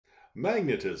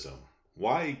Magnetism.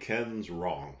 Why Ken's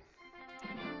wrong.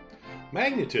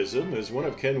 Magnetism is one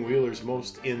of Ken Wheeler's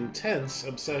most intense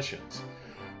obsessions.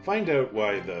 Find out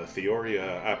why the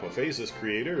Theoria Apophasis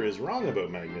creator is wrong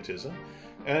about magnetism,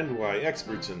 and why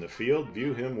experts in the field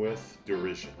view him with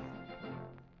derision.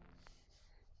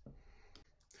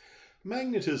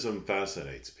 Magnetism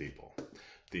fascinates people.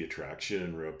 The attraction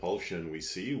and repulsion we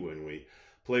see when we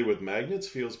play with magnets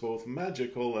feels both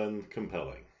magical and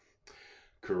compelling.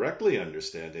 Correctly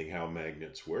understanding how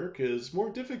magnets work is more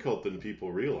difficult than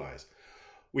people realize.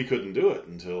 We couldn't do it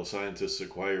until scientists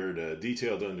acquired a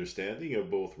detailed understanding of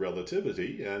both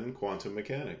relativity and quantum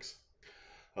mechanics.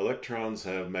 Electrons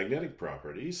have magnetic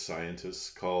properties scientists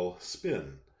call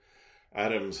spin.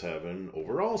 Atoms have an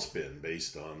overall spin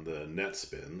based on the net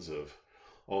spins of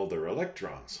all their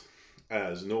electrons.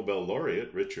 As Nobel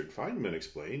laureate Richard Feynman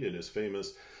explained in his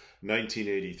famous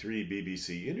 1983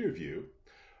 BBC interview,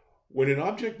 when an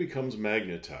object becomes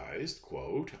magnetized,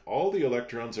 quote, all the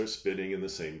electrons are spinning in the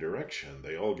same direction.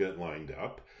 They all get lined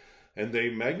up, and they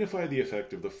magnify the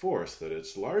effect of the force that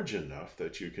it's large enough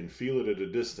that you can feel it at a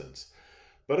distance.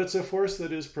 But it's a force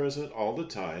that is present all the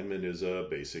time and is a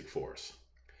basic force.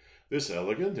 This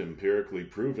elegant, empirically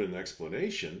proven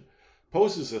explanation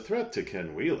poses a threat to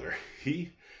Ken Wheeler.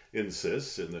 He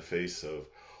insists, in the face of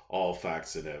all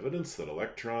facts and evidence, that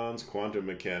electrons, quantum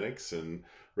mechanics, and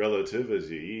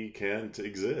relativity can't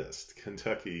exist.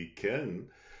 Kentucky Ken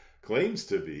claims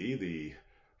to be the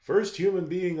first human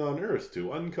being on Earth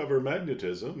to uncover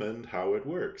magnetism and how it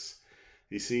works.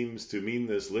 He seems to mean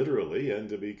this literally and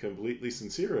to be completely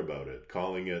sincere about it,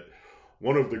 calling it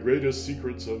one of the greatest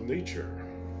secrets of nature.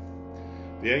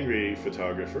 The angry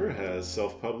photographer has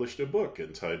self-published a book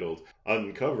entitled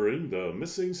Uncovering the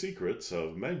Missing Secrets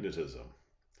of Magnetism.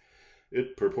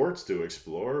 It purports to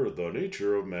explore the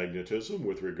nature of magnetism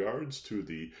with regards to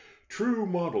the true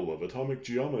model of atomic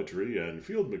geometry and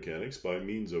field mechanics by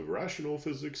means of rational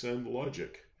physics and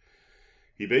logic.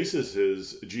 He bases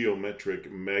his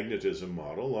geometric magnetism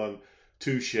model on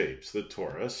two shapes, the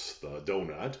torus, the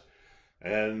donut,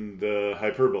 and the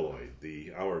hyperboloid,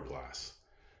 the hourglass.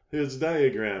 His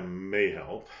diagram may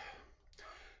help.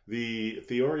 The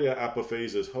Theoria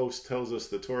Apophasis host tells us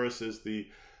the torus is the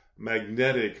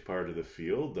magnetic part of the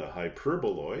field. The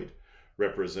hyperboloid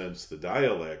represents the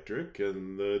dielectric,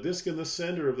 and the disk in the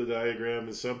center of the diagram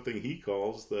is something he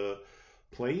calls the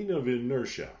plane of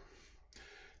inertia.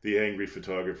 The angry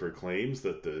photographer claims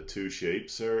that the two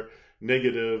shapes are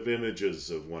negative images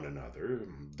of one another.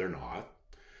 They're not.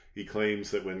 He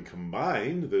claims that when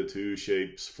combined, the two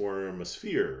shapes form a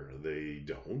sphere. They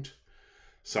don't.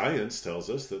 Science tells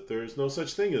us that there's no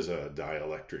such thing as a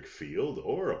dielectric field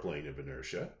or a plane of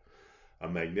inertia. A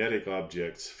magnetic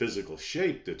object's physical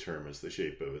shape determines the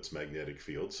shape of its magnetic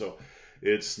field, so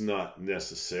it's not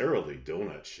necessarily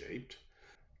donut-shaped.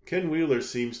 Ken Wheeler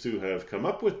seems to have come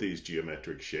up with these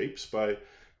geometric shapes by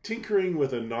tinkering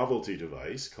with a novelty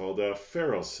device called a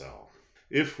ferrocell.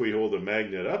 If we hold a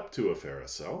magnet up to a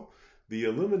ferrocell, the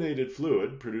illuminated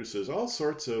fluid produces all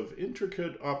sorts of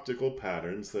intricate optical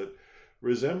patterns that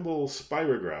resemble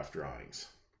spirograph drawings.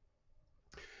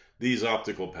 These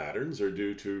optical patterns are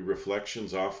due to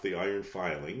reflections off the iron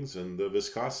filings and the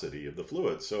viscosity of the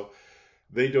fluid, so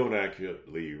they don't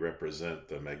accurately represent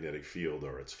the magnetic field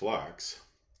or its flux.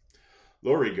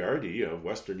 Lori Gardy of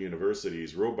Western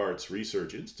University's Robarts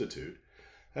Research Institute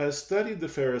has studied the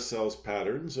ferrocell's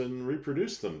patterns and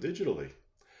reproduced them digitally.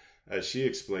 As she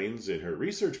explains in her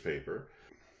research paper,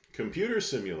 computer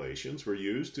simulations were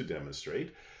used to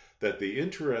demonstrate that the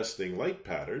interesting light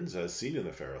patterns as seen in the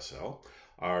ferrocell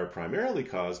are primarily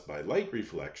caused by light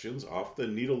reflections off the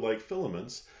needle-like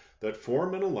filaments that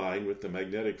form and align with the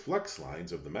magnetic flux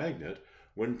lines of the magnet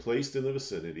when placed in the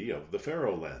vicinity of the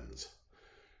ferrolens.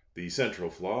 The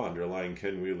central flaw underlying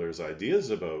Ken Wheeler's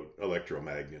ideas about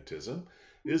electromagnetism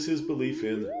is his belief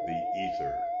in the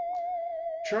ether.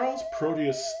 Charles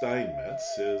Proteus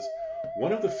Steinmetz is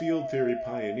one of the field theory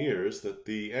pioneers that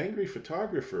the angry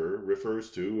photographer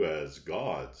refers to as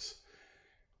gods.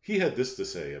 He had this to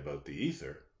say about the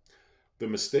ether. The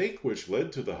mistake which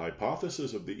led to the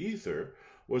hypothesis of the ether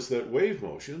was that wave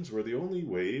motions were the only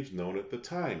waves known at the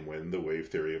time when the wave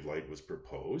theory of light was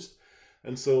proposed,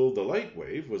 and so the light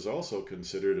wave was also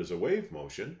considered as a wave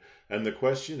motion, and the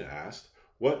question asked,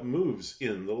 what moves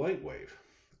in the light wave?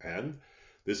 And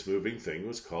this moving thing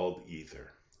was called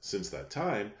ether. Since that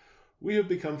time, we have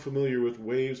become familiar with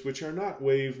waves which are not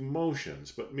wave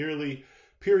motions, but merely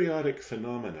periodic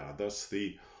phenomena. Thus,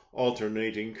 the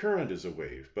alternating current is a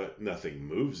wave, but nothing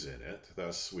moves in it.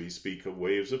 Thus, we speak of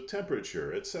waves of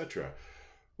temperature, etc.,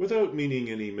 without meaning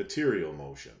any material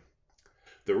motion.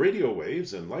 The radio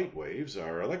waves and light waves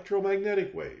are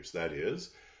electromagnetic waves, that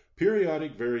is,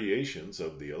 periodic variations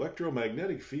of the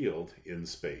electromagnetic field in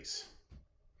space.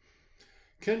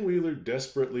 Ken Wheeler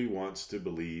desperately wants to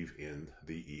believe in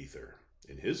the ether.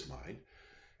 In his mind,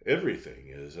 everything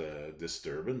is a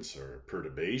disturbance or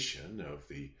perturbation of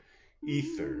the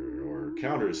ether or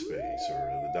counter space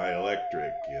or the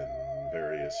dielectric in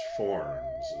various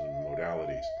forms and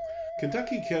modalities.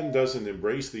 Kentucky Ken doesn't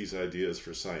embrace these ideas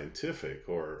for scientific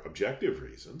or objective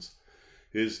reasons.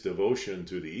 His devotion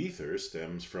to the ether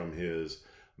stems from his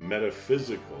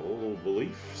metaphysical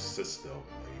belief system.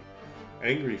 The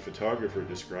angry photographer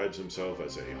describes himself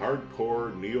as a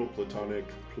hardcore Neoplatonic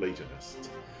Platonist.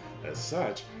 As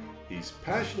such, he's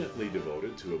passionately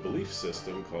devoted to a belief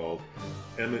system called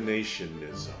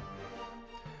emanationism.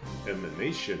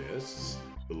 Emanationists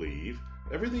believe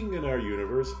everything in our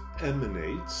universe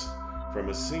emanates from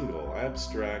a single,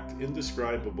 abstract,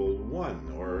 indescribable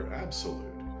one or absolute.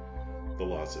 The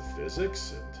laws of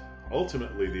physics and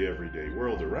ultimately the everyday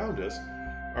world around us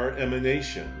are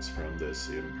emanations from this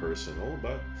impersonal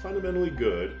but fundamentally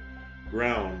good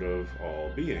ground of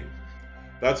all being.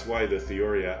 That's why the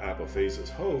Theoria Apophasis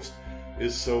host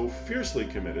is so fiercely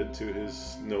committed to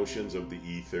his notions of the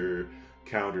ether,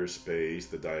 counter space,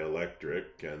 the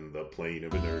dielectric, and the plane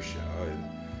of inertia.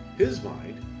 In his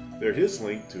mind, they're his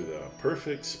link to the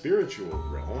perfect spiritual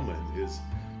realm and his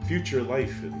future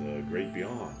life in the great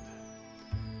beyond.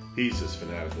 He's as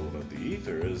fanatical about the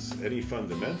ether as any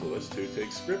fundamentalist who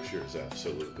takes scriptures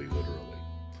absolutely literally.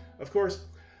 Of course,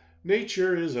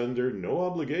 nature is under no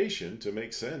obligation to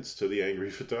make sense to the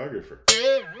angry photographer.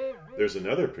 There's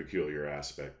another peculiar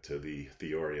aspect to the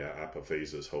Theoria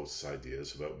Apophasis host's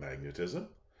ideas about magnetism.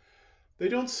 They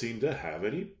don't seem to have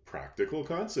any practical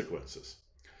consequences.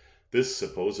 This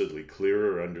supposedly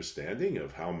clearer understanding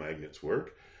of how magnets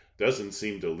work doesn't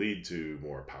seem to lead to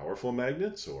more powerful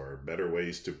magnets or better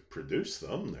ways to produce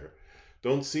them. There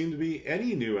don't seem to be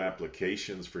any new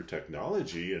applications for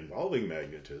technology involving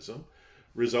magnetism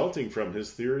resulting from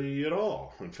his theory at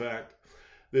all. In fact,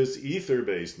 this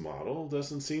ether-based model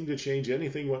doesn't seem to change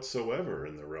anything whatsoever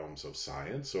in the realms of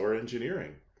science or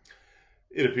engineering.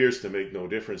 It appears to make no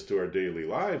difference to our daily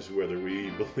lives whether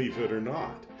we believe it or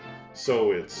not,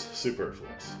 so it's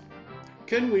superfluous.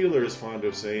 Ken Wheeler is fond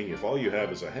of saying if all you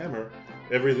have is a hammer,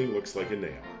 everything looks like a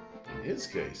nail. In his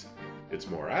case, it's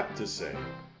more apt to say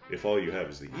if all you have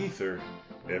is the ether,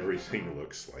 everything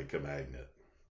looks like a magnet.